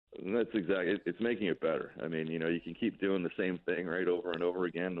And that's exactly. It's making it better. I mean, you can keep doing the same thing right over and over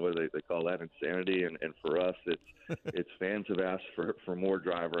again. Whether they call that insanity, and for us, it's fans have asked for more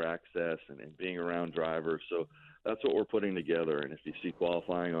driver access and being around drivers. So that's what we're putting together. And if you see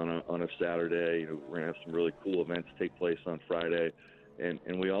qualifying on a Saturday, we're going to have some really cool events take place on Friday.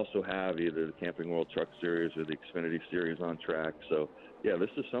 And we also have either the Camping World Truck Series or the Xfinity Series on track. So, yeah, this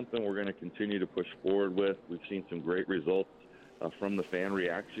is something we're going to continue to push forward with. We've seen some great results from the fan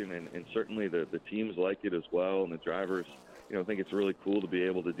reaction, and certainly the teams like it as well, and the drivers, think it's really cool to be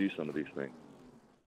able to do some of these things.